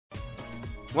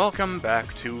Welcome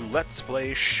back to Let's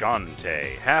Play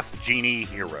Shantae, Half-Genie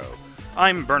Hero.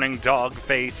 I'm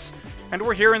BurningDogFace, and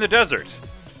we're here in the desert.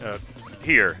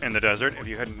 Here in the desert, if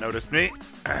you hadn't noticed me.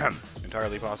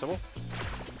 Entirely possible.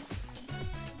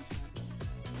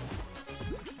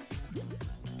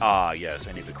 Ah, yes,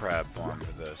 I need the crab form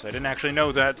for this. I didn't actually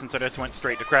know that since I just went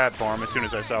straight to crab form as soon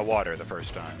as I saw water the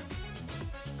first time.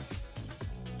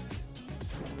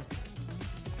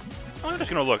 I'm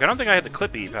just gonna look. I don't think I had the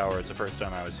Clippy powers the first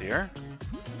time I was here.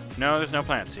 No, there's no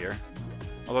plants here.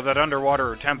 Although that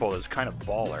underwater temple is kind of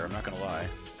baller, I'm not gonna lie.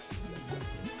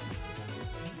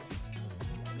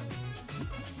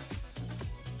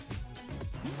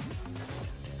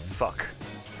 Fuck.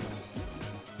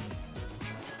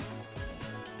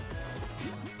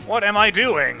 What am I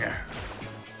doing?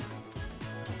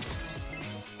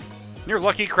 Your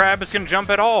lucky crabs can jump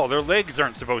at all. Their legs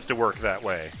aren't supposed to work that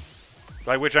way.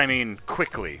 By which I mean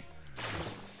quickly.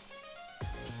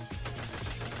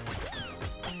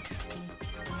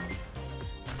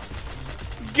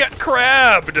 Get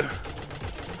crabbed!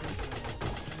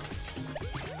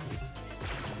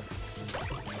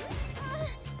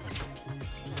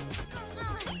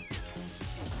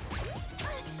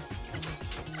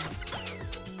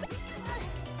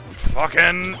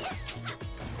 Fucking...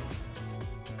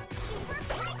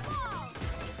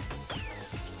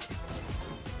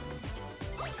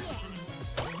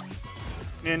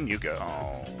 In you go.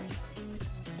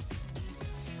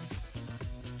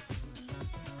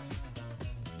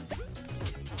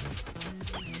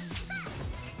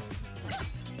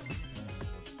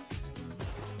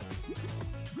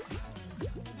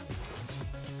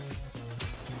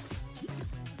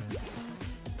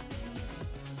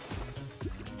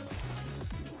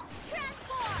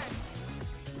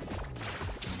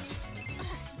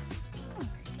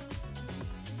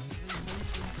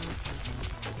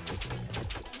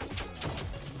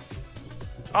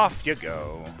 Off you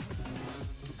go.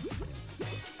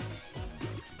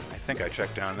 I think I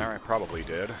checked down there. I probably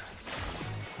did.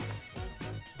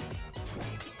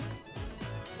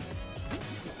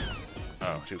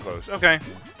 Oh, too close. Okay.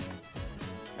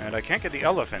 And I can't get the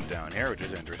elephant down here, which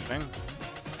is interesting.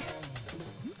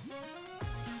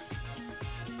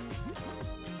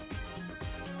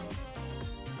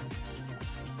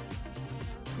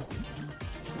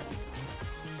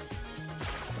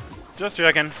 Just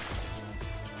checking.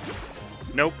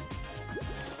 Nope.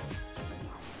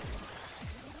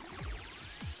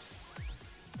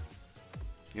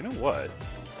 You know what?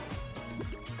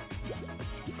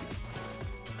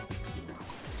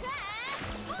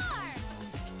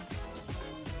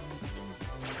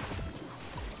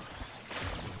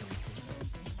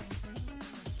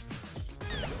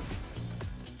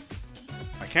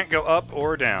 I can't go up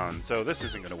or down, so this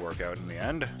isn't going to work out in the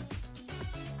end.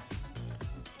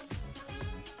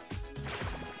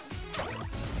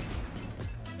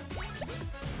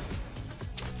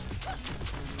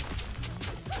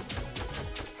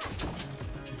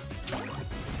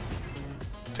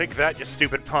 Take that, you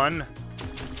stupid pun.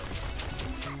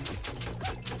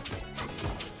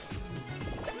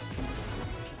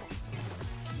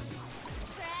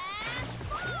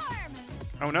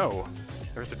 Oh no,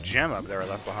 there's a gem up there I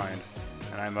left behind.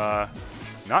 And I'm,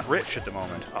 not rich at the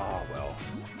moment. Oh, well.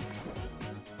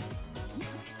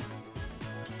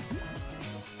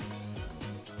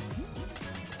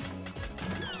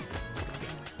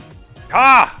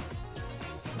 Ah!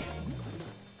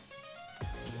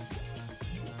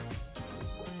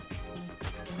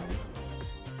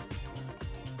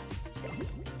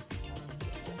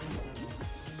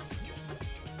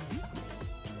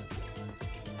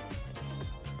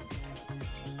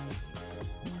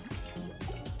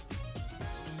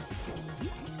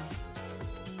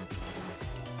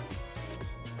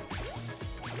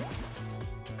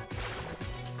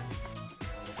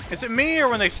 Is it me, or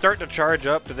when they start to charge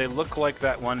up, do they look like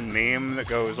that one meme that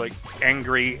goes, like,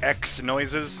 angry X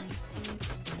noises?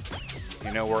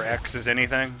 You know, where X is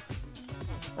anything?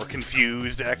 Or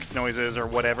confused X noises, or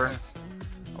whatever?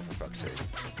 Oh, for fuck's sake.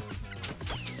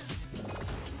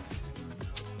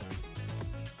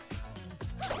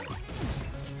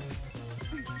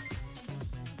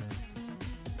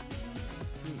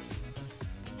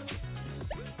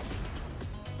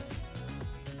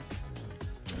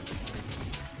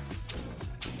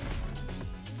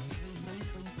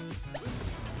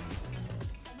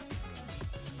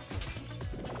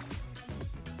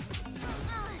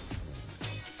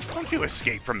 Don't you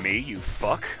escape from me, you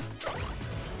fuck.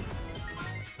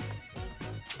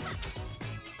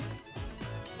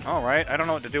 Alright, I don't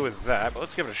know what to do with that, but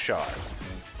let's give it a shot.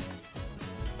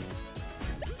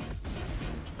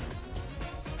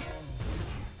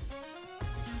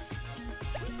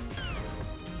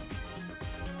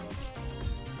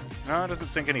 No, it doesn't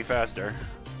sink any faster.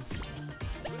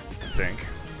 I think.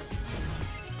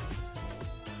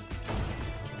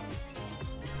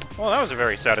 Well, that was a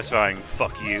very satisfying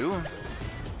fuck you.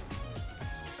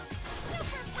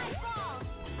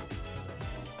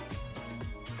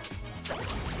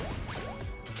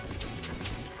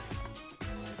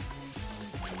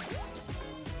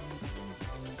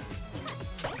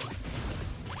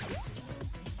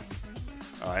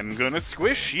 I'm gonna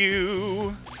squish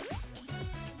you!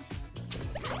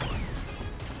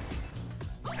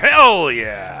 Hell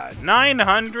yeah!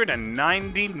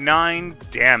 999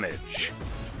 damage!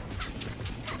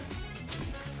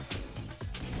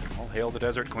 All hail the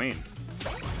Desert Queen.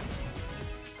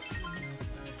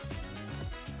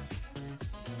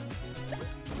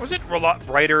 Was it a lot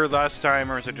brighter last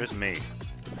time, or is it just me? I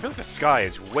feel like the sky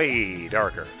is way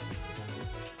darker.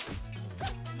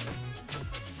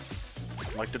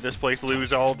 Like, did this place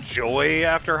lose all joy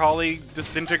after Holly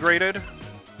disintegrated?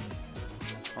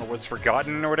 Or was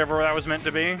forgotten, or whatever that was meant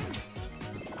to be?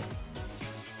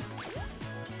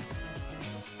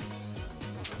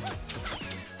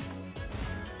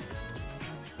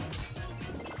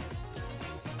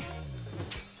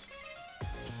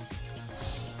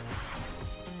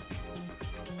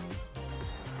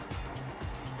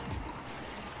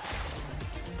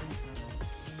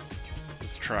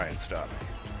 Let's try and stop me.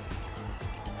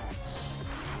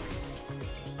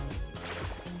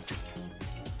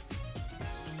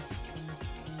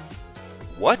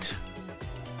 What?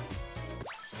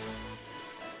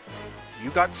 You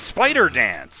got Spider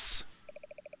Dance!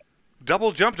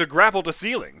 Double jump to grapple to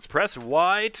ceilings. Press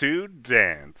Y to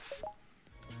dance.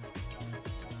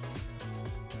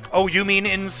 Oh, you mean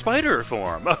in spider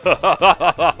form? Well,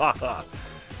 I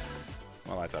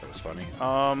thought it was funny.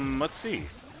 Let's see.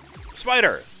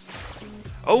 Spider!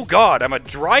 Oh god, I'm a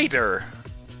Drider!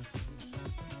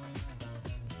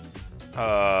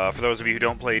 For those of you who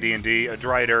don't play D&D, a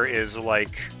Drider is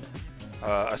like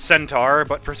a centaur,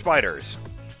 but for spiders.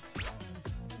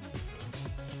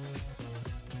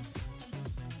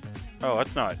 Oh,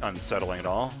 that's not unsettling at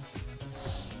all.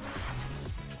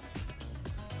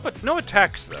 But no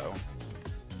attacks, though.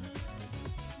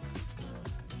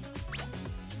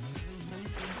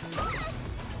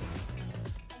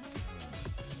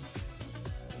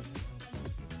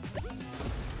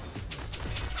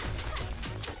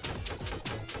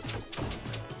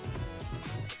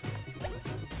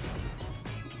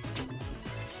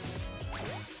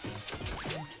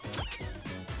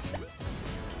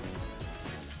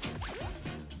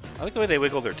 I like the way they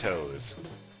wiggle their toes.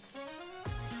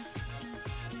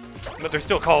 But they're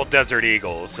still called Desert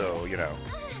Eagles, so, you know.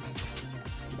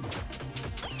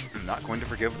 I'm not going to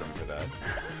forgive them for that.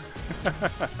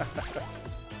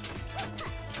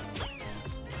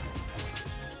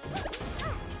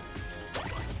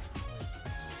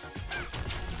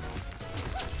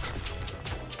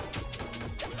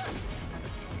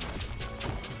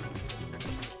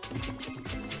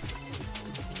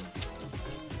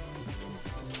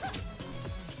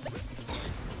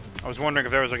 I was wondering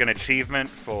if there was like an achievement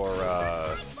for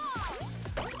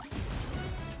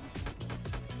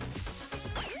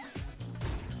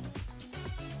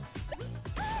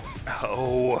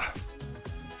Oh.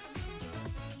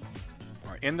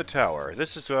 We're in the tower.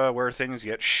 This is where things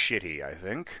get shitty, I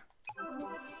think.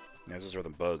 This is where the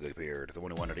bug appeared, the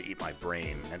one who wanted to eat my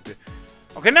brain. And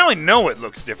okay, now I know it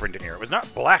looks different in here. It was not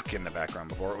black in the background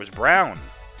before, it was brown.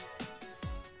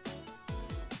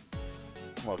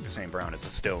 Well, the same brown as the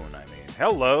stone, I mean.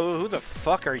 Hello, who the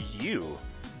fuck are you?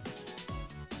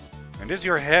 And is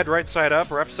your head right side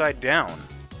up or upside down?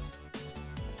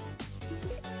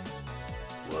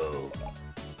 Whoa,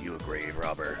 you a grave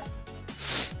robber?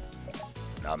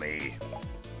 Not me.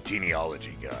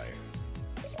 Genealogy guy.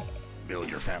 Build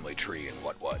your family tree and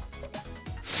what?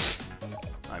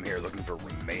 I'm here looking for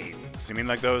remains. You mean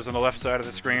like those on the left side of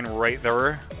the screen right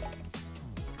there?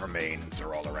 Remains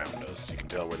are all around us. You can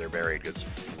tell where they're buried because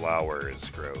flowers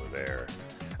grow there.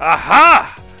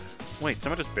 Aha! Wait,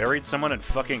 someone just buried someone in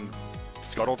fucking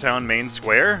Scuttletown Main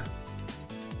Square?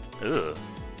 Ugh.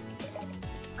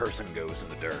 Person goes in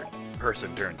the dirt.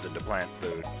 Person turns into plant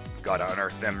food. Gotta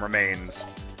unearth them remains.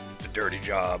 It's a dirty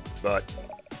job, but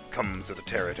comes with the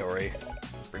territory.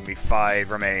 Bring me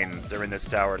 5 remains. They're in this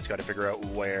tower. Just gotta figure out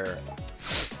where.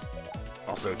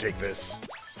 Also, take this.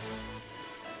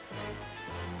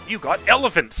 You got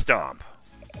Elephant Stomp!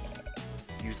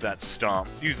 Use that stomp.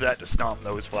 Use that to stomp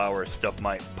those flowers. Stuff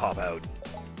might pop out.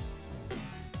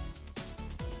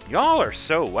 Y'all are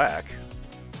so whack.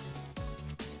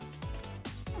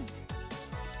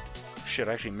 Shit,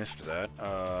 I actually missed that.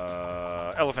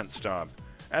 Elephant Stomp.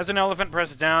 As an elephant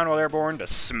presses down while airborne to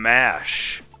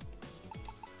smash.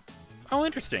 Oh,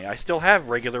 interesting. I still have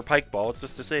regular pike ball. It's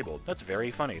just disabled. That's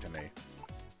very funny to me.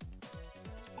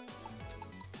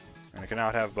 And I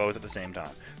cannot have both at the same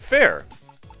time. Fair.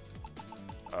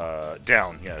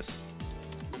 Down, yes.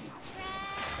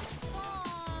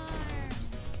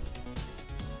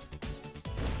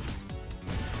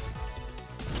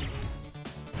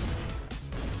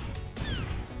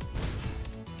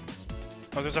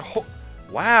 Oh, there's a whole...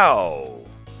 Wow!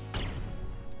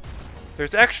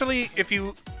 There's actually,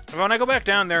 when I go back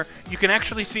down there, you can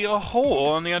actually see a hole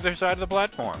on the other side of the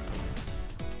platform.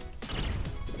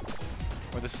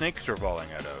 Where the snakes are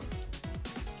falling out of.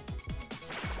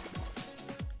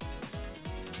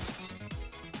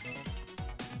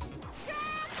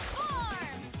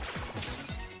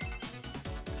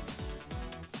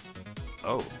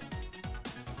 Oh.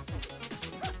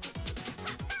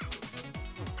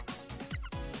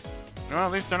 Well,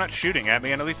 at least they're not shooting at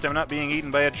me, and at least I'm not being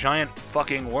eaten by a giant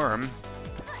fucking worm.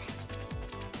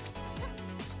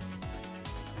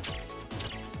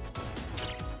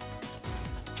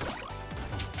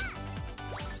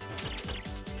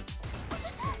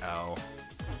 Ow.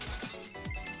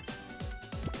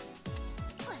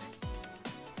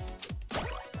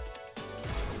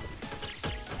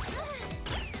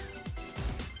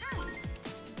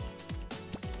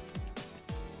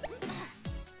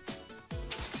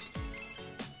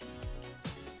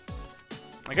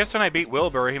 I guess when I beat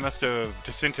Wilbur, he must have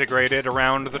disintegrated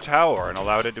around the tower and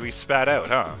allowed it to be spat out,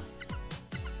 huh?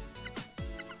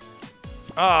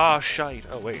 Ah, shite.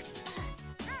 Oh, wait.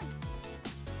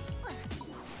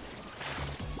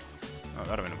 Oh,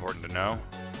 that'd have been important to know.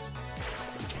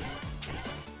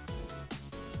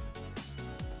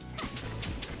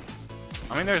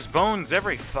 I mean, there's bones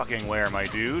every fucking where, my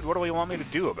dude. What do you want me to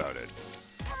do about it?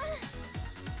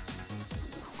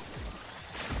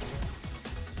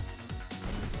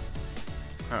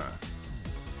 Huh.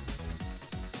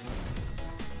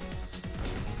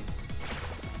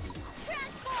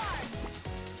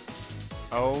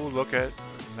 Oh, look at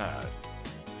that.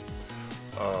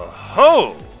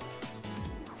 Ho!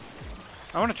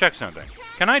 I want to check something.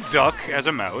 Can I duck as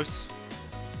a mouse?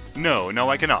 No,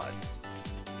 I cannot.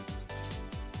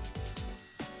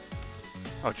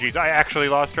 Oh, jeez, I actually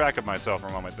lost track of myself for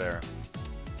a moment there.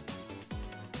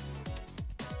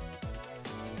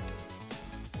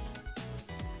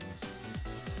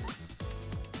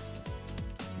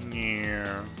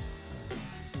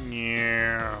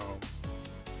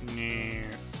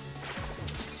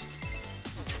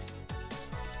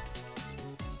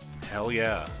 Hell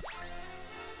yeah.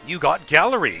 You got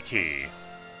gallery key!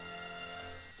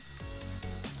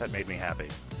 That made me happy.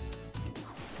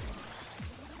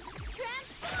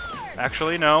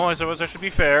 Actually, no, I suppose I should be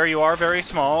fair. You are very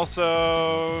small,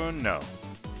 so... no.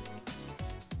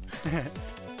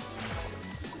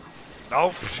 Oh,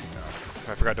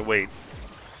 I forgot to wait.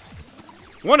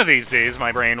 One of these days,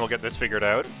 my brain will get this figured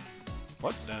out.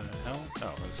 What the hell?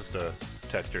 Oh, it's just a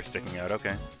texture sticking out.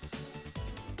 Okay.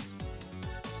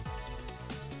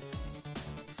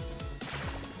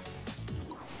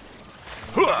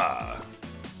 Hooah!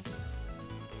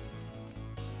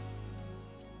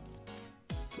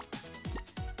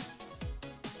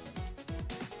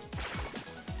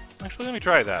 Actually, let me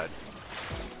try that.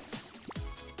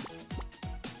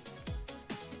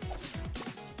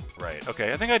 Right.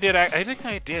 Okay. I think I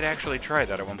did actually try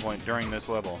that at one point during this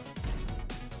level.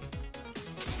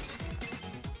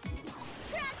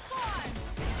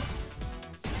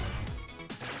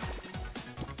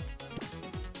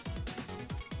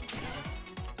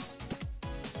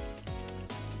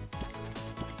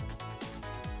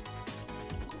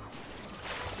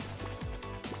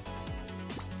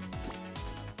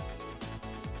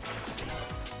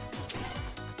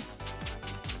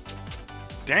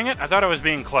 Dang it, I thought I was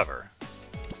being clever.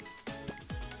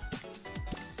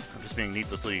 I'm just being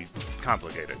needlessly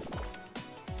complicated.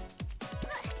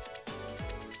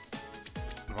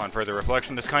 Upon further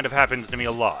reflection, this kind of happens to me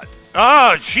a lot.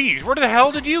 Ah, jeez, where the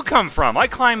hell did you come from? I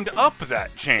climbed up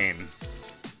that chain.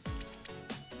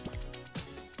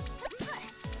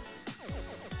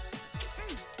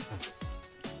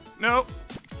 Nope.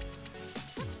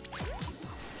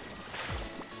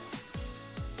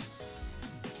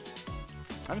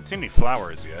 I haven't seen any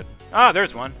flowers yet. Ah,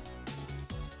 there's one.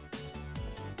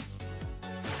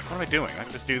 What am I doing? I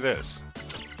can just do this.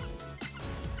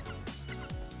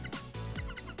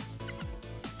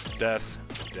 Death,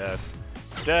 death,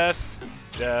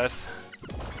 death, death.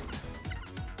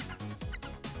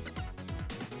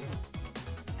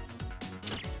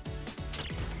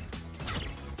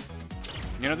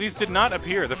 You You know, these did not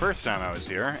appear the first time I was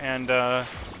here, and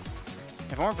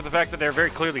if it weren't for the fact that they're very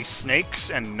clearly snakes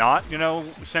and not, you know,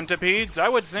 centipedes, I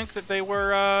would think that they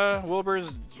were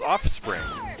Wilbur's offspring.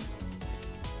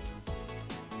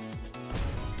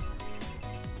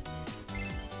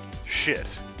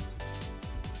 Shit.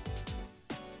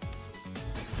 I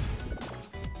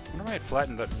wonder why it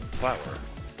flattened that flower.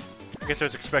 I guess I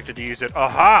was expected to use it.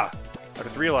 Aha! I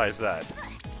just realized that.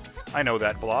 I know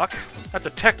that block. That's a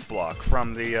tech block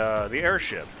from the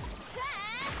airship.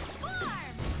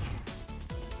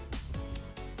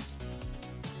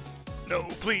 No,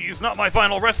 please, not my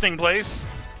final resting place!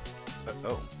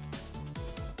 Oh.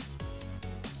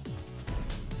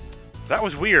 That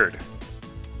was weird.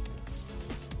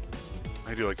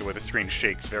 I do like the way the screen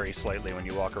shakes very slightly when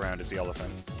you walk around as the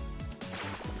elephant.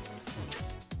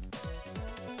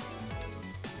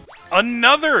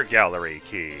 Another gallery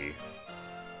key!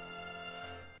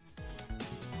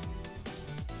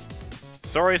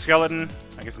 Sorry, skeleton.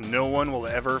 I guess no one will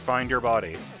ever find your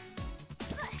body.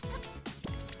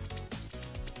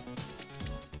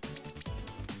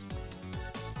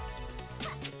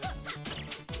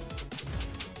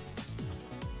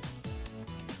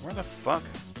 Where the fuck?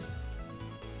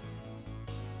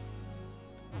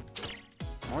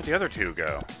 Where'd the other two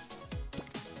go?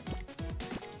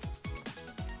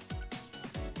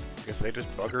 Guess they just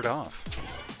buggered off.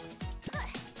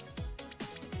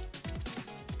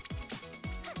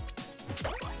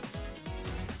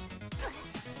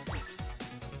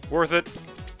 Worth it.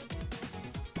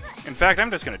 In fact, I'm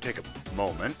just gonna take a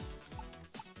moment.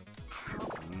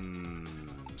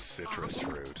 Citrus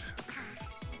fruit.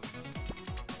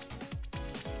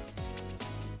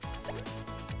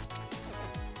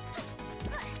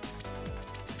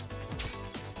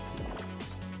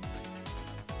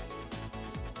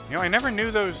 You know, I never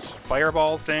knew those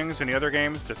fireball things in the other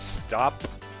games to stop.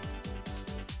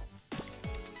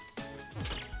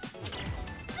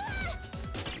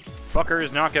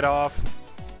 Fuckers, knock it off.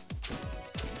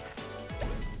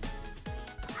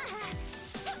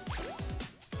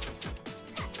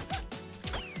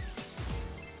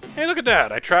 Hey, look at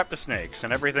that! I trapped the snakes,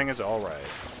 and everything is alright.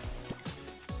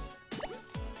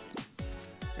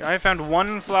 I found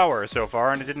one flower so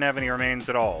far, and it didn't have any remains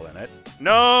at all in it.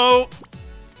 No!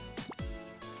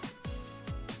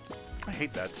 I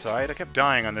hate that side. I kept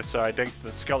dying on this side thanks to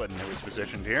the skeleton who was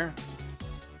positioned here.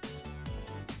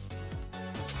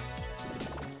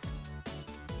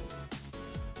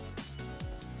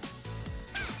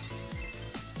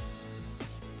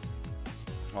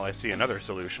 Well, I see another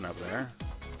solution up there.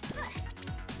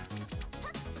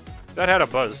 That had a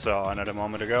buzzsaw on it a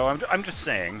moment ago. I'm just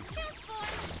saying.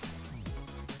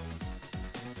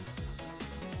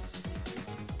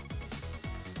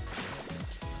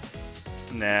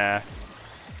 Nah.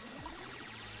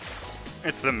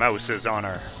 It's the mouse's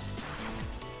honor.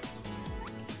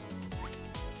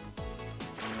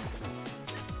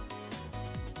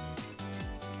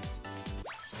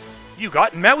 You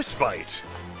got mouse bite!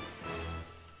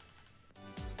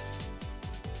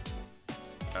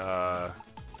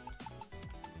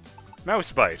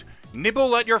 Mouse bite.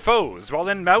 Nibble at your foes while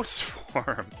in mouse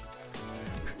form.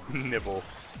 Nibble.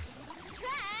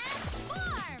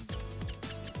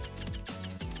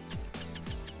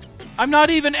 I'm not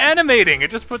even animating!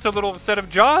 It just puts a little set of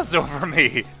jaws over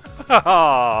me!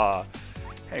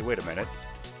 Hey, wait a minute.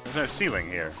 There's no ceiling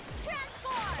here.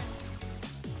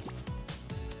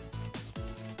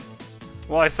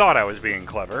 Well, I thought I was being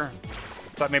clever.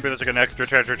 Thought maybe there's like an extra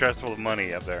treasure chest full of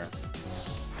money up there.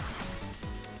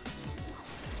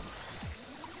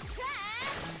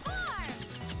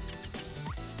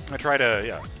 I try to,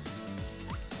 yeah.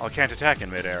 Oh, I can't attack in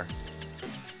midair.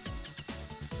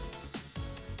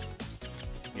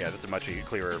 Yeah, that's a much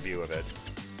clearer view of it.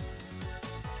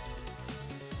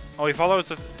 Oh, he follows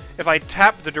the... If I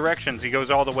tap the directions, he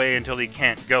goes all the way until he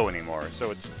can't go anymore.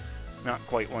 So it's not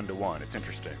quite one-to-one. It's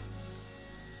interesting.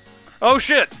 Oh,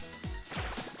 shit!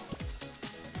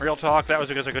 Real talk, that was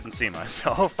because I couldn't see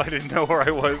myself. I didn't know where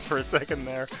I was for a second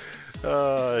there.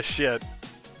 Shit.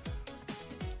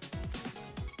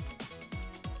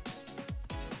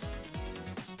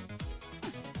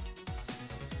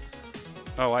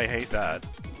 Oh, I hate that.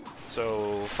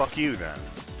 So, fuck you, then.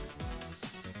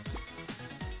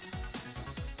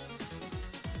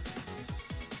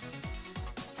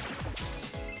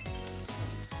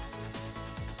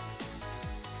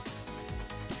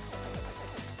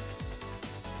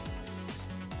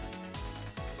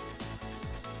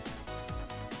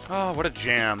 Oh, what a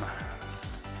jam.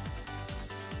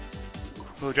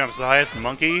 Who jumps the highest?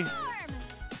 Monkey? Yeah,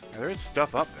 there is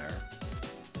stuff up there.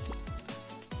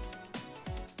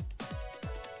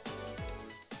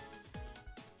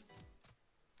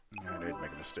 I did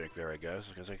make a mistake there, I guess,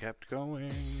 because I kept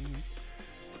going.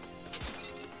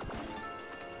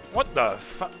 What the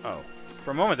fu- Oh. For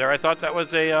a moment there, I thought that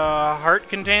was a heart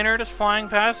container just flying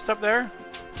past up there.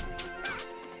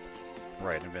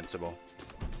 Right, invincible.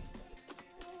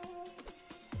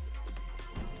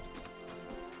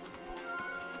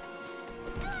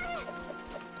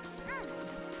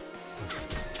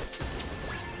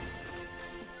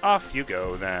 Off you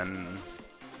go, then.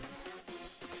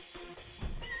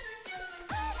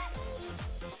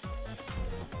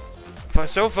 I'm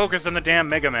so focused on the damn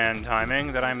Mega Man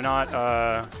timing that I'm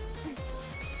not,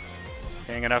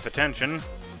 paying enough attention.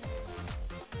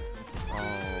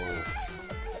 Oh.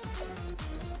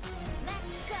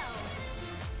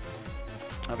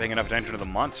 Not paying enough attention to the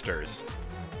monsters.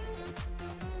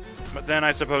 But then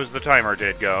I suppose the timer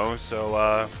did go,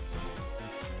 so,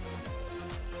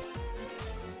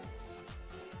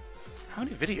 how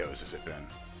many videos has it been?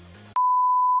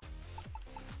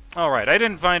 Alright, I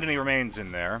didn't find any remains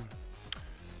in there.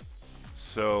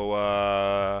 So,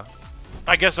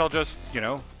 I guess I'll just, you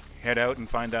know, head out and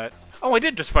find that. Oh, I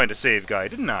did just find a save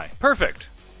guide, didn't I? Perfect!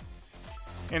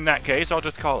 In that case, I'll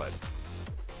just call it.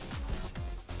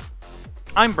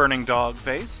 I'm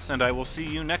BurningDogFace, and I will see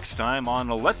you next time on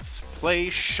Let's Play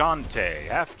Shantae,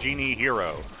 Half-Genie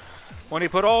Hero, when he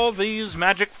put all these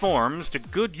magic forms to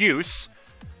good use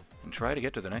and try to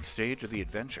get to the next stage of the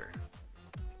adventure.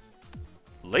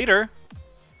 Later!